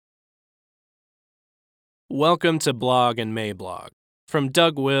Welcome to Blog and Mablog from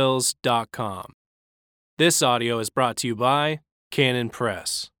DougWills.com. This audio is brought to you by Canon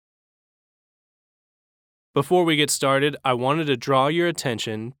Press. Before we get started, I wanted to draw your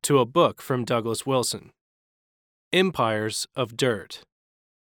attention to a book from Douglas Wilson, Empires of Dirt: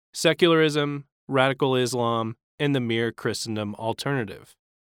 Secularism, Radical Islam, and the Mere Christendom Alternative.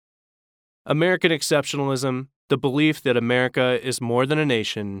 American exceptionalism, the belief that America is more than a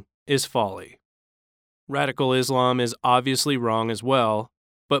nation, is folly. Radical Islam is obviously wrong as well,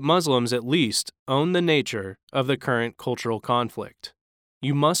 but Muslims at least own the nature of the current cultural conflict.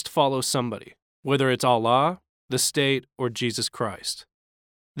 You must follow somebody, whether it's Allah, the state, or Jesus Christ.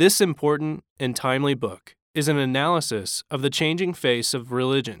 This important and timely book is an analysis of the changing face of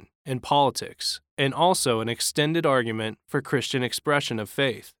religion and politics, and also an extended argument for Christian expression of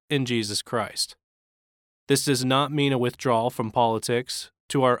faith in Jesus Christ. This does not mean a withdrawal from politics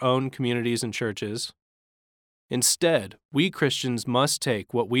to our own communities and churches. Instead, we Christians must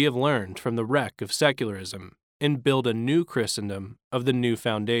take what we have learned from the wreck of secularism and build a new Christendom of the new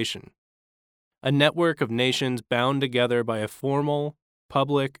foundation. A network of nations bound together by a formal,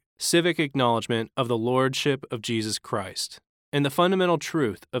 public, civic acknowledgement of the lordship of Jesus Christ and the fundamental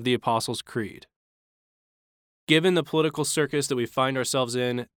truth of the Apostles' Creed. Given the political circus that we find ourselves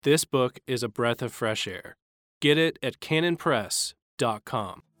in, this book is a breath of fresh air. Get it at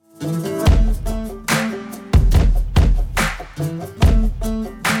canonpress.com.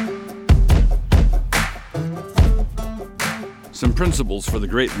 Some Principles for the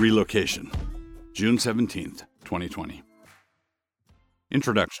Great Relocation, June 17th, 2020.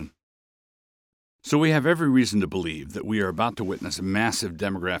 Introduction. So we have every reason to believe that we are about to witness a massive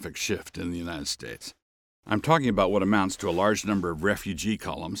demographic shift in the United States. I'm talking about what amounts to a large number of refugee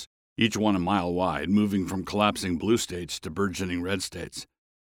columns, each one a mile wide, moving from collapsing blue states to burgeoning red states.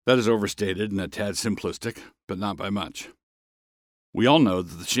 That is overstated and a tad simplistic, but not by much. We all know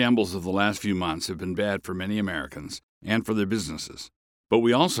that the shambles of the last few months have been bad for many Americans and for their businesses, but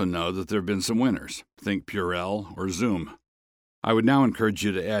we also know that there have been some winners. Think Purell or Zoom. I would now encourage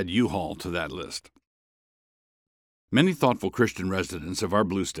you to add U-Haul to that list. Many thoughtful Christian residents of our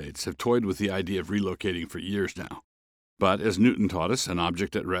blue states have toyed with the idea of relocating for years now. But as Newton taught us, an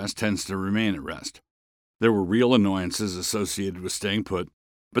object at rest tends to remain at rest. There were real annoyances associated with staying put,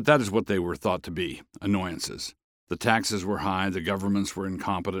 but that is what they were thought to be, annoyances. The taxes were high, the governments were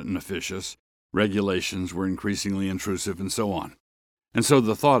incompetent and officious, regulations were increasingly intrusive, and so on. And so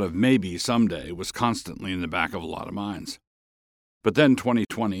the thought of maybe someday was constantly in the back of a lot of minds. But then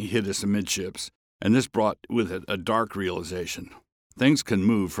 2020 hit us amidships, and this brought with it a dark realization. Things can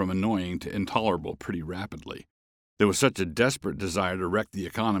move from annoying to intolerable pretty rapidly. There was such a desperate desire to wreck the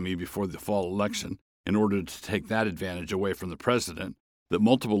economy before the fall election in order to take that advantage away from the president that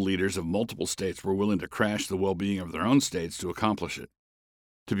multiple leaders of multiple states were willing to crash the well-being of their own states to accomplish it.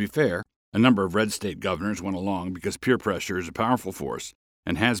 To be fair, a number of red state governors went along because peer pressure is a powerful force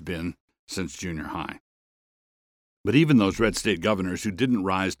and has been since junior high. But even those red state governors who didn't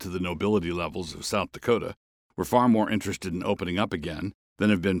rise to the nobility levels of South Dakota were far more interested in opening up again than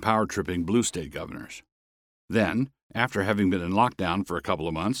have been power-tripping blue state governors. Then, after having been in lockdown for a couple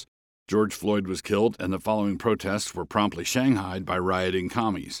of months, George Floyd was killed, and the following protests were promptly shanghaied by rioting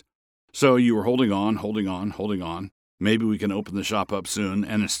commies. So you were holding on. Maybe we can open the shop up soon,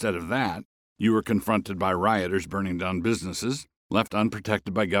 and instead of that, you were confronted by rioters burning down businesses, left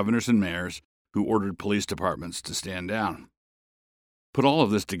unprotected by governors and mayors who ordered police departments to stand down. Put all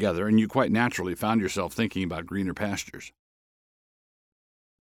of this together, and you quite naturally found yourself thinking about greener pastures.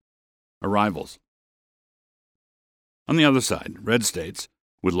 Arrivals. On the other side, red states,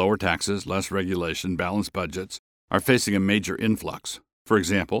 with lower taxes, less regulation, balanced budgets, are facing a major influx. For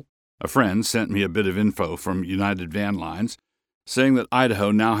example, a friend sent me a bit of info from United Van Lines saying that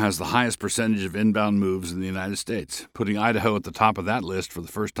Idaho now has the highest percentage of inbound moves in the United States, putting Idaho at the top of that list for the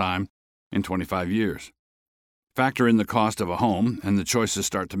first time in 25 years. Factor in the cost of a home, and the choices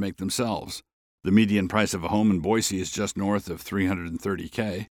start to make themselves. The median price of a home in Boise is just north of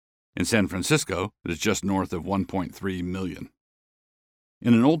 $330K. In San Francisco, it is just north of $1.3 million.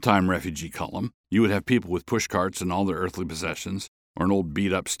 In an old-time refugee column, you would have people with push carts and all their earthly possessions, or an old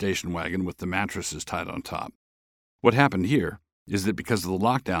beat-up station wagon with the mattresses tied on top. What happened here is that because of the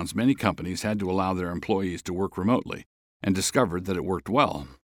lockdowns, many companies had to allow their employees to work remotely, and discovered that it worked well.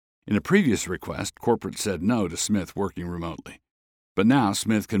 In a previous request, corporate said no to Smith working remotely. But now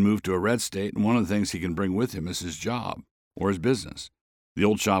Smith can move to a red state, and one of the things he can bring with him is his job, or his business. The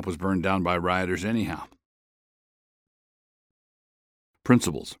old shop was burned down by rioters anyhow.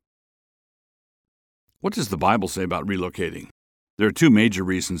 Principles. What does the Bible say about relocating? There are two major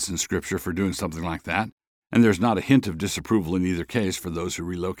reasons in Scripture for doing something like that, and there's not a hint of disapproval in either case for those who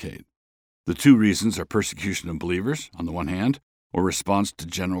relocate. The two reasons are persecution of believers, on the one hand, or response to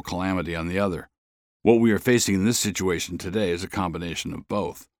general calamity on the other. What we are facing in this situation today is a combination of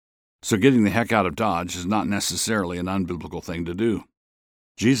both. So getting the heck out of Dodge is not necessarily an unbiblical thing to do.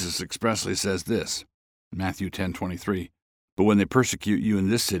 Jesus expressly says this, Matthew 10:23, "But when they persecute you in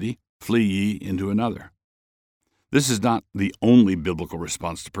this city, flee ye into another." This is not the only biblical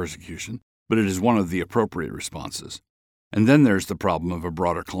response to persecution, but it is one of the appropriate responses. And then there's the problem of a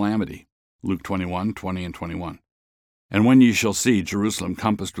broader calamity. Luke 21:20 and 21. "And when ye shall see Jerusalem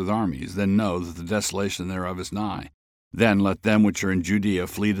compassed with armies, then know that the desolation thereof is nigh. Then let them which are in Judea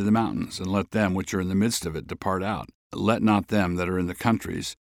flee to the mountains, and let them which are in the midst of it depart out. Let not them that are in the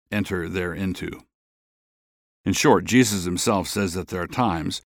countries enter thereinto." In short, Jesus himself says that there are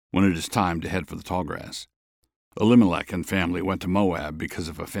times when it is time to head for the tall grass. Elimelech and family went to Moab because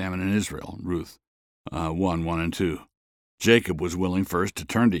of a famine in Israel, Ruth 1:1 and 2. Jacob was willing first to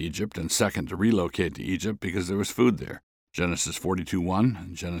turn to Egypt and second to relocate to Egypt because there was food there, Genesis 42:1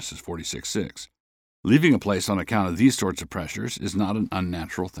 and Genesis 46:6. Leaving a place on account of these sorts of pressures is not an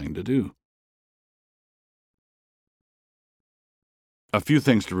unnatural thing to do. A few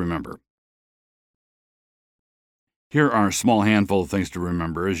things to remember. Here are a small handful of things to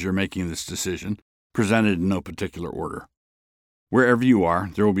remember as you're making this decision, presented in no particular order. Wherever you are,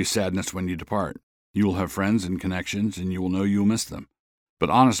 there will be sadness when you depart. You will have friends and connections, and you will know you will miss them. But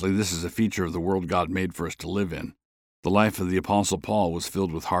honestly, this is a feature of the world God made for us to live in. The life of the Apostle Paul was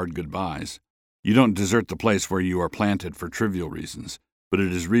filled with hard goodbyes. You don't desert the place where you are planted for trivial reasons, but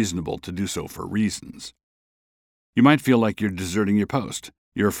it is reasonable to do so for reasons. You might feel like you're deserting your post.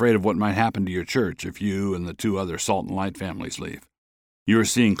 You're afraid of what might happen to your church if you and the two other Salt and Light families leave. You are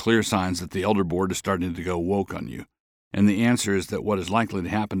seeing clear signs that the elder board is starting to go woke on you. And the answer is that what is likely to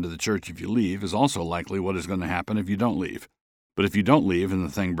happen to the church if you leave is also likely what is going to happen if you don't leave. But if you don't leave and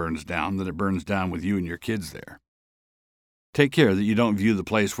the thing burns down, then it burns down with you and your kids there. Take care that you don't view the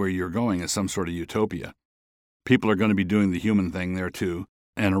place where you're going as some sort of utopia. People are going to be doing the human thing there too,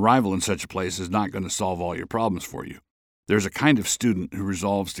 and arrival in such a place is not going to solve all your problems for you. There's a kind of student who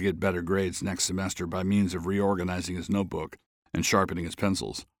resolves to get better grades next semester by means of reorganizing his notebook and sharpening his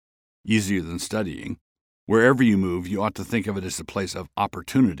pencils. Easier than studying. Wherever you move, you ought to think of it as a place of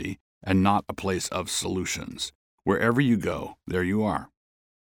opportunity and not a place of solutions. Wherever you go, there you are.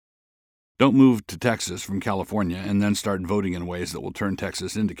 Don't move to Texas from California and then start voting in ways that will turn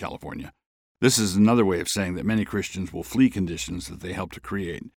Texas into California. This is another way of saying that many Christians will flee conditions that they helped to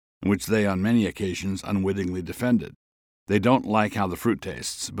create, and which they on many occasions unwittingly defended. They don't like how the fruit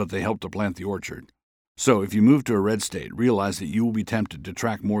tastes, but they help to plant the orchard. So if you move to a red state, realize that you will be tempted to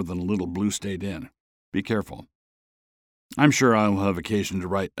track more than a little blue state in. Be careful. I'm sure I will have occasion to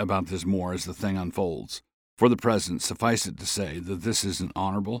write about this more as the thing unfolds. For the present, suffice it to say that this is an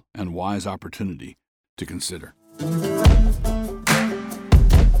honorable and wise opportunity to consider.